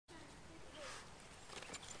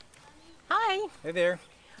Hey there.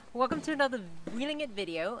 Welcome to another Wheelingit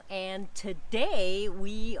video, and today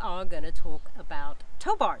we are going to talk about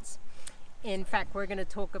tow bars. In fact, we're going to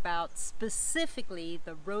talk about specifically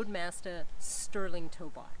the Roadmaster Sterling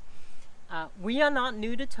Towbar. We are not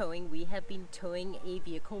new to towing. We have been towing a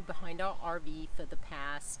vehicle behind our RV for the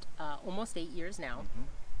past almost 8 years now.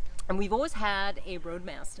 And we've always had a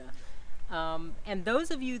Roadmaster. And those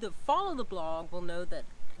of you that follow the blog will know that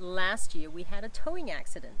last year we had a towing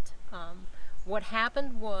accident. What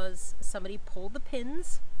happened was somebody pulled the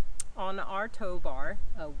pins on our tow bar.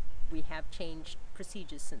 We have changed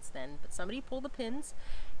procedures since then, but somebody pulled the pins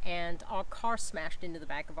and our car smashed into the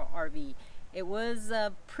back of our RV. It was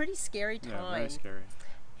a pretty scary time. Yeah, very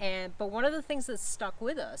scary. But one of the things that stuck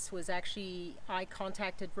with us was actually I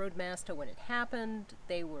contacted Roadmaster when it happened.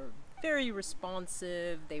 They were very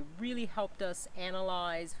responsive. They really helped us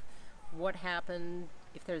analyze what happened,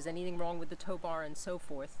 if there's anything wrong with the tow bar and so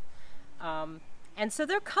forth. And so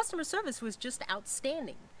their customer service was just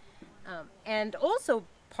outstanding. And also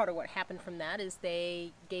part of what happened from that is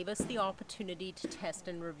they gave us the opportunity to test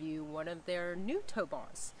and review one of their new tow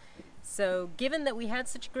bars. So given that we had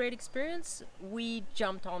such a great experience, we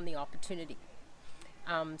jumped on the opportunity.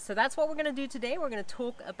 So that's what we're going to do today. We're going to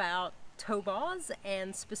talk about tow bars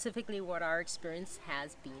and specifically what our experience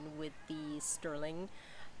has been with the Sterling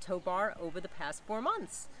tow bar over the past 4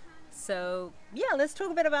 months. So yeah, let's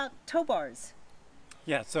talk a bit about tow bars.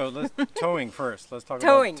 Yeah, so let's towing first. Let's talk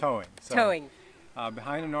Towing. about towing. So, Towing.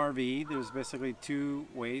 Behind an RV, there's basically two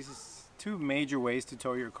major ways to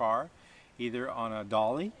tow your car. Either on a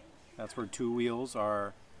dolly, that's where two wheels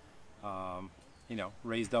are,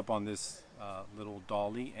 raised up on this little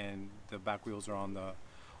dolly, and the back wheels are on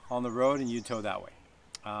the road, and you tow that way.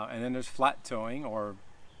 And then there's flat towing, or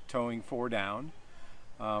towing 4 down.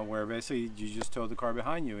 Where basically you just tow the car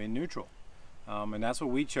behind you in neutral. And that's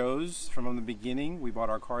what we chose from the beginning. We bought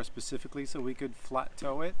our car specifically so we could flat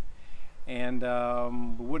tow it, and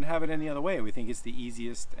we wouldn't have it any other way. We think it's the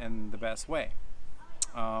easiest and the best way.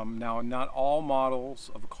 Now, not all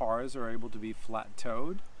models of cars are able to be flat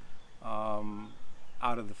towed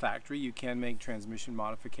out of the factory. You can make transmission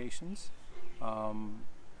modifications.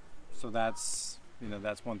 So that's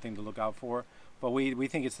one thing to look out for. But we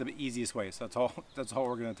think it's the easiest way, so that's all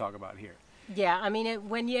we're going to talk about here. Yeah, I mean,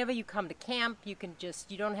 whenever you come to camp, you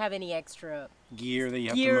don't have any extra gear that you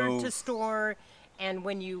have gear to move to store, and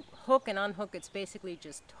when you hook and unhook, it's basically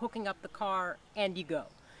just hooking up the car and you go.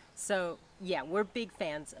 So yeah, we're big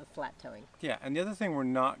fans of flat towing. Yeah, and the other thing we're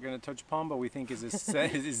not going to touch upon, but we think is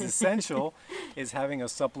essential, is having a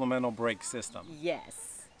supplemental brake system.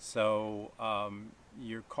 Yes. So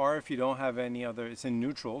your car, if you don't have any other, it's in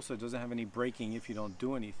neutral, so it doesn't have any braking if you don't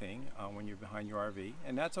do anything when you're behind your RV,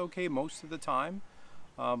 and that's okay most of the time.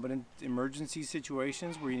 But in emergency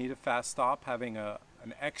situations where you need a fast stop, having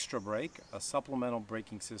an extra brake, a supplemental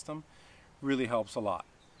braking system, really helps a lot.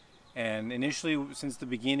 And initially, since the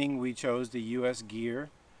beginning, we chose the US Gear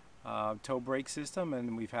tow brake system,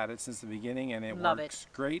 and we've had it since the beginning, and it works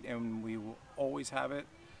great, and we will always have it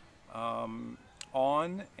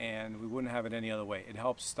on, and we wouldn't have it any other way. It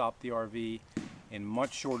helps stop the RV in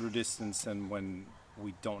much shorter distance than when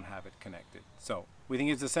we don't have it connected. So we think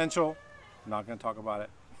it's essential. I'm not going to talk about it,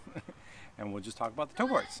 and we'll just talk about the tow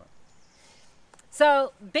bars.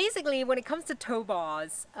 So basically, when it comes to tow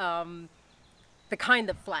bars, the kind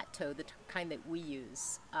of flat tow, the kind that we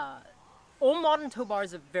use, all modern tow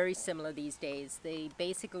bars are very similar these days. They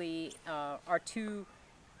basically are two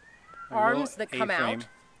arms that come out.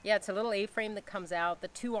 Yeah, it's a little A-frame that comes out. The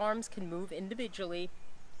two arms can move individually.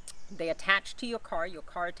 They attach to your car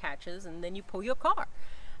attaches, and then you pull your car.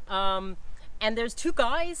 And there's two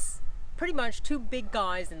guys, pretty much two big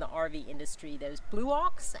guys in the RV industry. There's Blue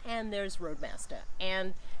Ox and there's Roadmaster.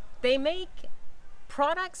 And they make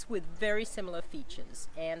products with very similar features.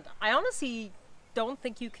 And I honestly don't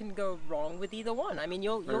think you can go wrong with either one. I mean,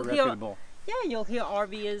 you'll hear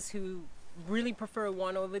RVers who really prefer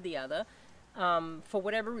one over the other. For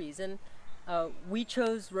whatever reason. We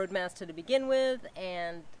chose Roadmaster to begin with,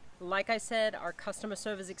 and like I said, our customer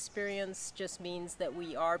service experience just means that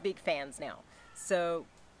we are big fans now. So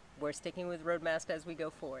we're sticking with Roadmaster as we go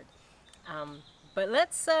forward. But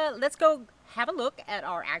let's go have a look at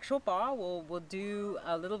our actual bar. We'll do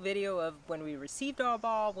a little video of when we received our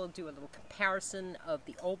bar. We'll do a little comparison of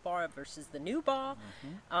the old bar versus the new bar,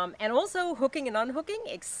 and also hooking and unhooking.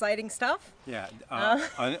 Exciting stuff. Yeah,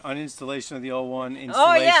 uninstallation of the old one,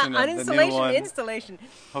 installation of the new one, installation,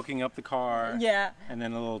 hooking up the car. Yeah, and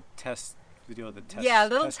then a little test video of the test. Yeah, a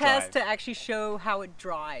little test drive to actually show how it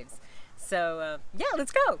drives. So yeah,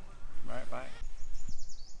 let's go. All right, bye.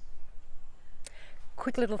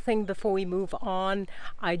 quick little thing before we move on.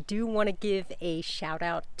 I do want to give a shout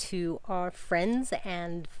out to our friends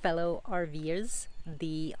and fellow RVers,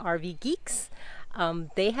 the RV Geeks.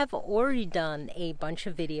 They have already done a bunch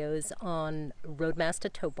of videos on Roadmaster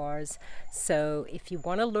Towbars. So if you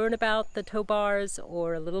want to learn about the Towbars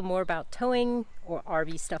or a little more about towing or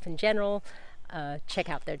RV stuff in general, check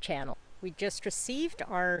out their channel. We just received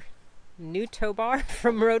our new towbar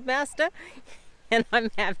from Roadmaster, and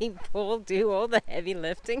I'm having Paul do all the heavy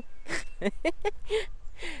lifting.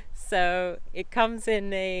 So it comes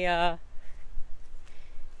in a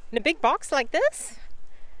big box like this,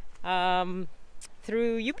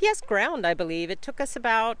 through UPS Ground, I believe. It took us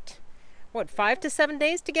about, what, 5 to 7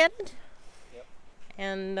 days to get it? Yep.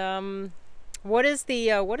 And what is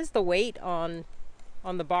the weight on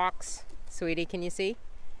the box, sweetie? Can you see?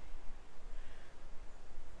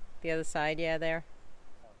 The other side, yeah, there.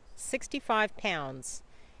 65 pounds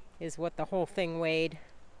is what the whole thing weighed.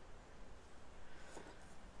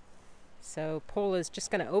 So Paul is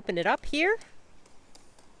just going to open it up here,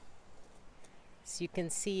 so you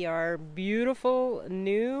can see our beautiful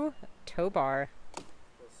new towbar.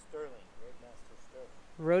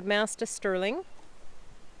 Roadmaster Sterling.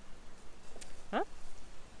 Huh?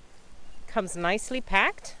 Comes nicely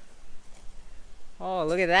packed. Oh,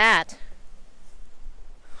 look at that.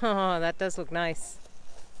 Oh, that does look nice.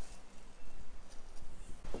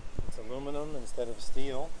 It's aluminum instead of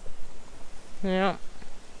steel. Yeah.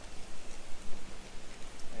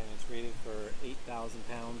 And it's rated for 8,000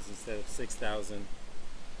 pounds instead of 6,000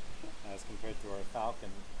 as compared to our Falcon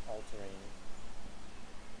all-terrain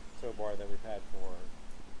towbar that we've had for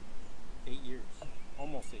 8 years,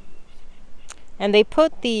 almost 8 years. And they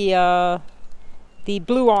put the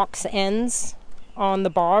Blue Ox ends on the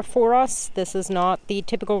bar for us. This is not the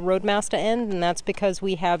typical Roadmaster end, and that's because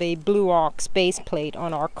we have a Blue Ox base plate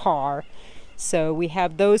on our car. So we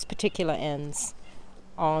have those particular ends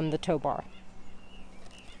on the towbar.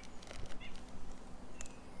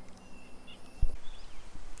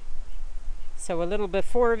 So a little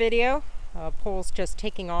before video, Paul's just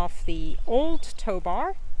taking off the old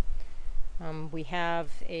towbar. We have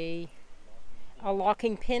a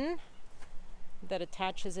locking pin that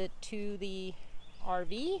attaches it to the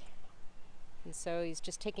RV, and so he's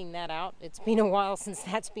just taking that out. It's been a while since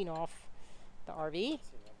that's been off the RV.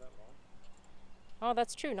 Oh,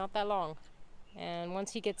 that's true, not that long. And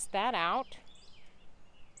once he gets that out,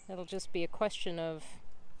 it'll just be a question of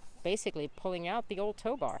basically pulling out the old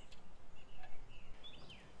towbar.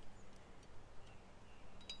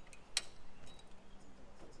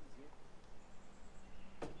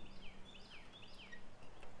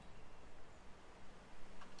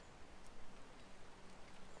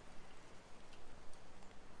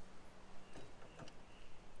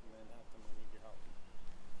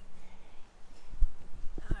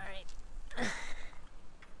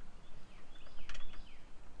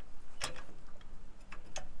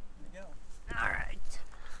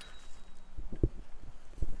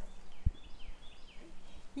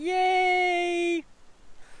 Yay!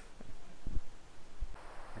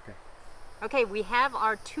 Okay, we have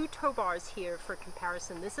our two towbars here for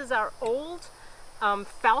comparison. This is our old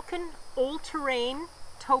Falcon all-terrain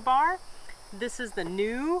towbar. This is the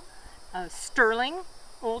new Sterling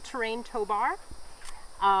all-terrain towbar.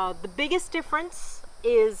 The biggest difference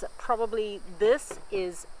is probably this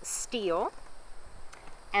is steel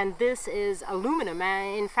and this is aluminum.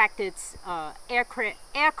 In fact, it's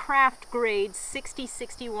aircraft grade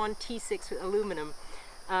 6061 T6 aluminum,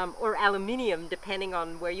 or aluminium, depending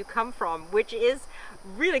on where you come from, which is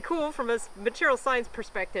really cool from a material science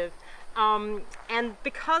perspective. And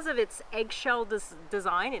because of its eggshell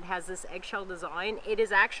design, it has this eggshell design, it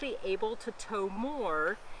is actually able to tow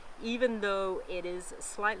more, even though it is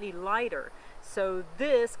slightly lighter. So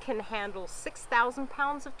this can handle 6,000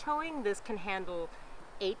 pounds of towing. This can handle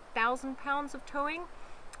 8,000 pounds of towing.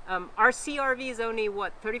 Our CRV is only,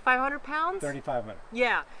 what, 3,500 pounds? 3,500.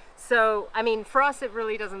 Yeah. So, I mean, for us it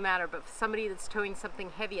really doesn't matter, but for somebody that's towing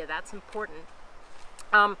something heavier, that's important.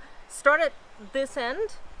 Start at this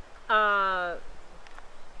end.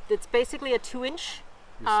 It's basically a 2-inch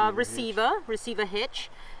receiver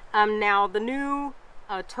hitch. Now, the new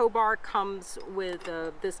towbar comes with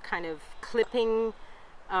this kind of clipping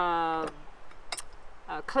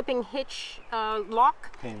hitch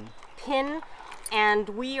lock pin, and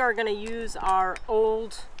we are going to use our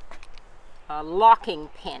old locking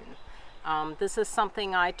pin. This is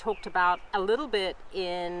something I talked about a little bit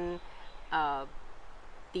in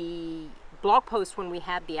the blog post when we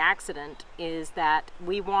had the accident is that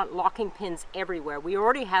we want locking pins everywhere. We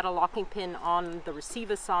already had a locking pin on the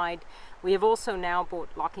receiver side. We have also now bought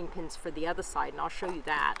locking pins for the other side, and I'll show you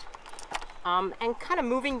that. And kind of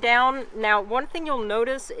moving down, now one thing you'll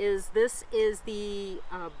notice is this is the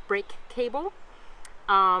brake cable.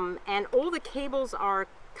 And all the cables are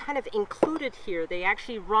kind of included here. They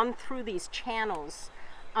actually run through these channels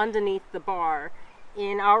underneath the bar.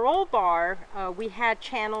 In our old bar, we had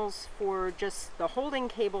channels for just the holding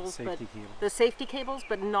cables, the safety cables,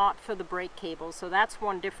 but not for the brake cables. So that's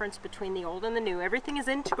one difference between the old and the new. Everything is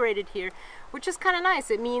integrated here, which is kind of nice.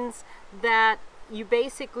 It means that you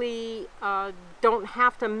basically don't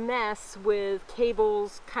have to mess with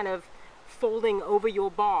cables kind of folding over your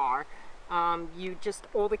bar.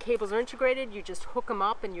 All the cables are integrated, you just hook them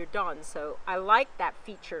up and you're done. So I like that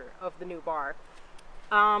feature of the new bar.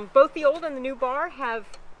 Both the old and the new bar have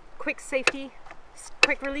quick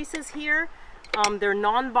releases here. They're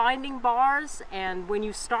non-binding bars, and when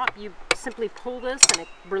you stop, you simply pull this and it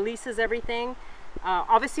releases everything.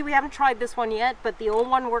 Obviously we haven't tried this one yet, but the old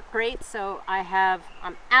one worked great, so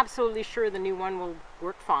I'm absolutely sure the new one will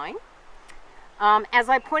work fine. As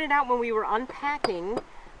I pointed out when we were unpacking,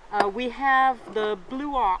 we have the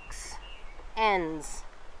Blue Ox ends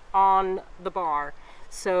on the bar.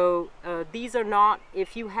 So these are not,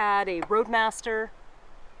 if you had a Roadmaster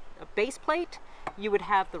base plate, you would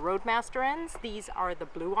have the Roadmaster ends. These are the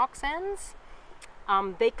Blue Ox ends.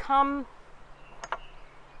 They come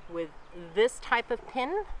with this type of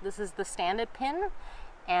pin. This is the standard pin.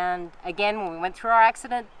 And again, when we went through our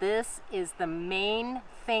accident, this is the main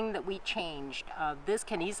thing that we changed. This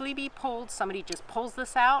can easily be pulled. Somebody just pulls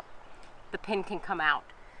this out, the pin can come out.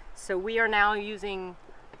 So we are now using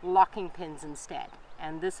locking pins instead.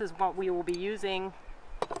 And this is what we will be using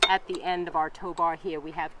at the end of our tow bar here.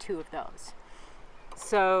 We have 2 of those.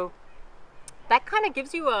 So that kind of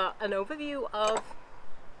gives you an overview of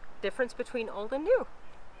difference between old and new.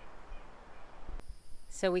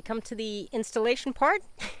 So we come to the installation part,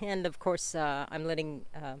 and of course I'm letting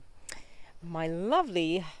my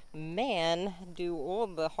lovely man do all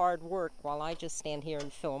the hard work while I just stand here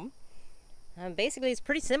and film. Basically it's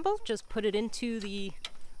pretty simple. Just put it into the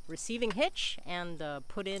receiving hitch and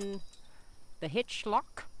put in the hitch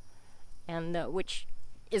lock, and which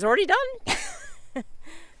is already done.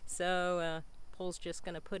 So Paul's just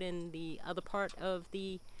going to put in the other part of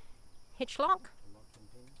the hitch lock,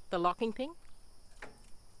 the locking pin.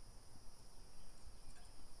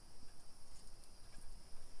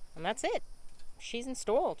 And that's it. She's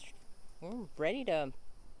installed. We're ready to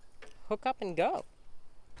hook up and go.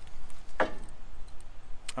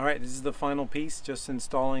 Alright, this is the final piece, just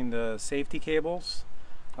installing the safety cables.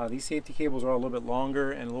 These safety cables are a little bit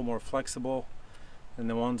longer and a little more flexible than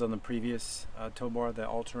the ones on the previous tow bar, the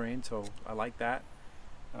all-terrain, so I like that.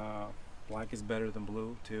 Black is better than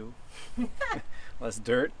blue too. Less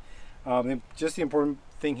dirt. Just the important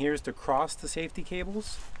thing here is to cross the safety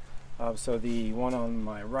cables. So the one on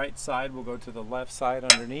my right side will go to the left side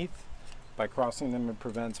underneath. By crossing them, it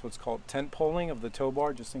prevents what's called tent poling of the tow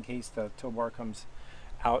bar, just in case the tow bar comes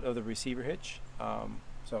out of the receiver hitch.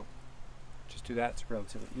 So just do that. It's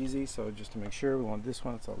relatively easy. So just to make sure, we want this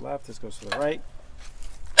one to the left, this goes to the right,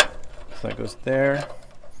 so that goes there.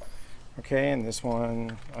 Okay, and this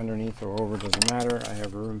one underneath or over doesn't matter. I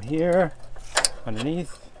have room here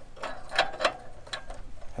underneath.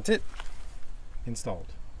 That's it, installed.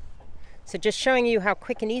 So just showing you how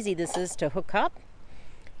quick and easy this is to hook up.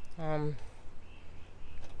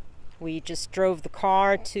 We just drove the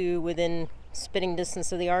car to within spitting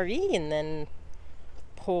distance of the RV, and then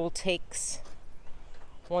Paul takes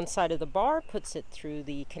one side of the bar, puts it through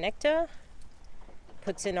the connector,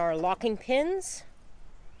 puts in our locking pins,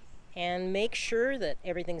 and make sure that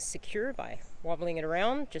everything's secure by wobbling it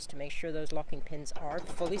around just to make sure those locking pins are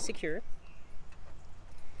fully secure.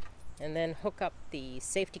 And then hook up the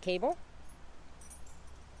safety cable.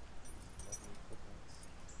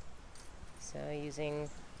 So using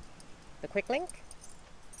the quick link.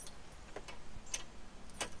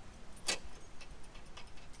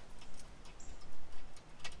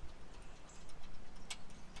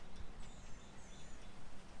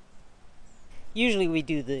 Usually we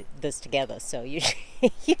do this together, so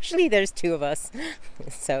usually there's 2 of us.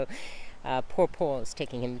 So poor Paul is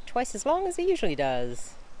taking him twice as long as he usually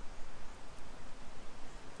does.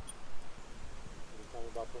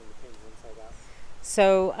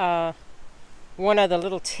 So one other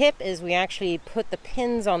little tip is we actually put the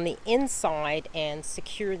pins on the inside and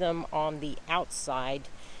secure them on the outside.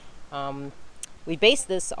 We based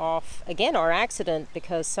this off, again, our accident,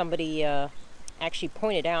 because somebody actually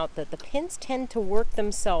pointed out that the pins tend to work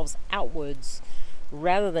themselves outwards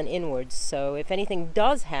rather than inwards. So if anything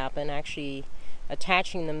does happen, actually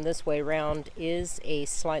attaching them this way around is a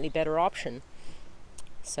slightly better option.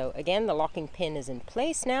 So again, the locking pin is in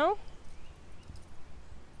place now.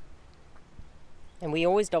 And we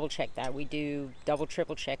always double check that. We do double,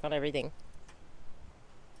 triple check on everything.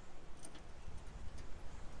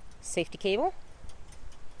 Safety cable.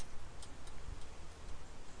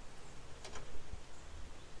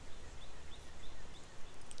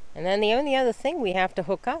 And then the only other thing we have to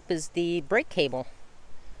hook up is the brake cable.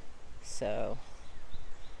 So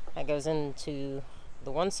that goes into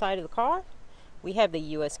the one side of the car. We have the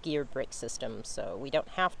US geared brake system, so we don't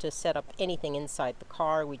have to set up anything inside the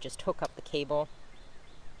car. We just hook up the cable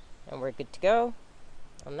and we're good to go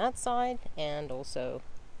on that side, and also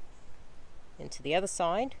into the other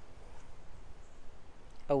side.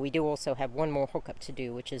 Oh, we do also have one more hookup to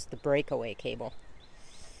do, which is the breakaway cable.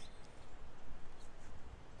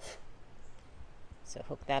 So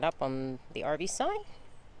hook that up on the RV side.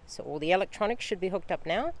 So all the electronics should be hooked up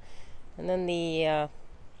now. And then the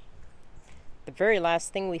very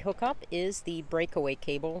last thing we hook up is the breakaway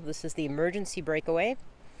cable. This is the emergency breakaway.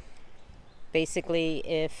 Basically,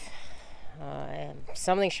 if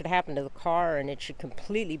something should happen to the car and it should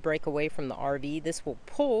completely break away from the RV, this will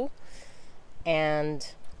pull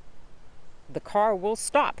and the car will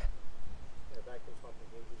stop.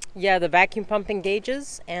 Yeah, the vacuum pump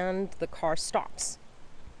engages and the car stops.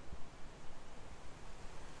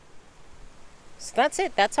 So that's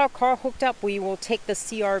it. That's our car hooked up. We will take the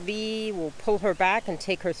CRV, we'll pull her back and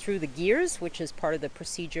take her through the gears, which is part of the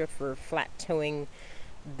procedure for flat towing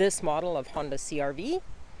this model of Honda CRV.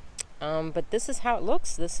 But this is how it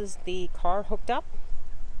looks. This is the car hooked up.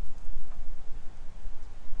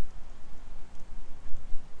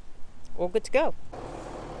 All good to go.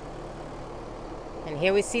 And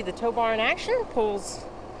here we see the tow bar in action. Pulls,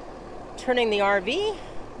 turning the RV.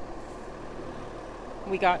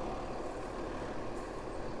 We got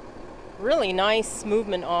really nice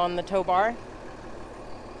movement on the tow bar.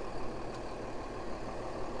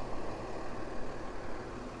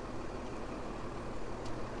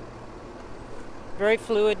 Very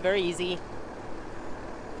fluid, very easy.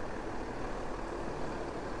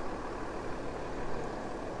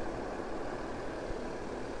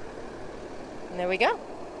 And there we go.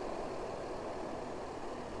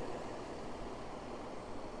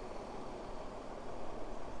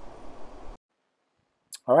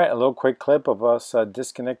 All right, a little quick clip of us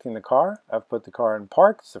disconnecting the car. I've put the car in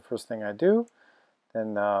park. It's the first thing I do.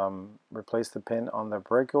 Then replace the pin on the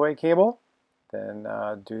breakaway cable. Then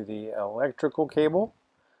do the electrical cable.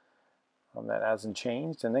 That hasn't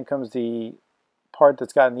changed. And then comes the part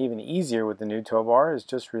that's gotten even easier with the new tow bar, is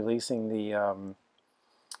just releasing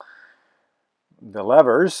the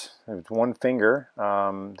levers with one finger.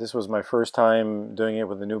 This was my first time doing it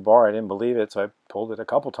with the new bar. I didn't believe it, so I pulled it a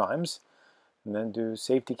couple times. And then do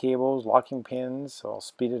safety cables, locking pins. So I'll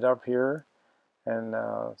speed it up here and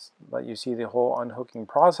let you see the whole unhooking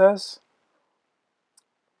process.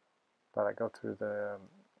 But I go through the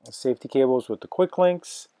safety cables with the quick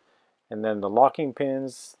links, and then the locking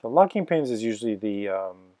pins. The locking pins is usually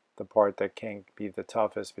the part that can be the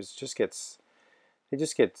toughest, because they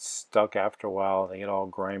just get stuck after a while. They get all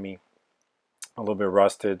grimy, a little bit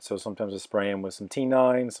rusted. So sometimes I spray them with some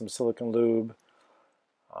T9, some silicone lube.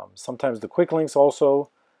 Sometimes the quick links also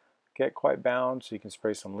get quite bound, so you can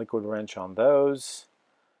spray some liquid wrench on those.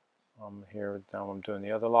 Here now I'm doing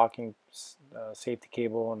the other locking safety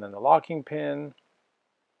cable and then the locking pin.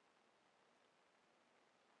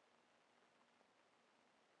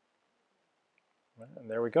 And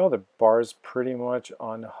there we go. The bar is pretty much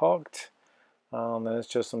unhooked. Then it's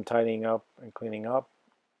just some tidying up and cleaning up,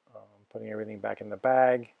 putting everything back in the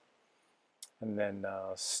bag, and then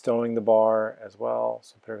stowing the bar as well.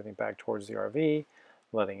 So put everything back towards the RV,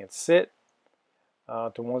 letting it sit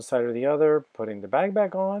to one side or the other, putting the bag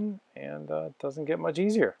back on, and it doesn't get much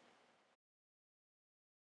easier.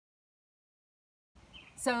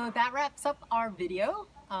 So that wraps up our video.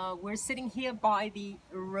 We're sitting here by the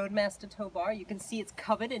Roadmaster Towbar. You can see it's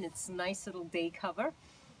covered in its nice little day cover.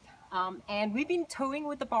 And we've been towing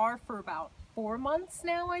with the bar for about 4 months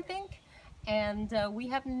now, I think. And we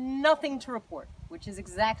have nothing to report, which is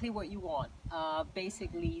exactly what you want.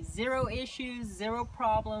 Basically, zero issues, zero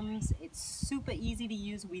problems. It's super easy to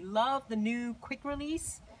use. We love the new quick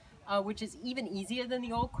release, which is even easier than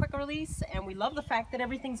the old quick release. And we love the fact that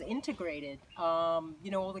everything's integrated.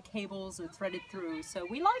 You know, all the cables are threaded through. So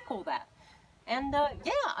we like all that. And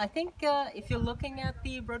yeah, I think if you're looking at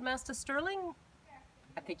the Roadmaster Sterling,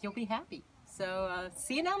 I think you'll be happy. So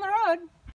see you down the road.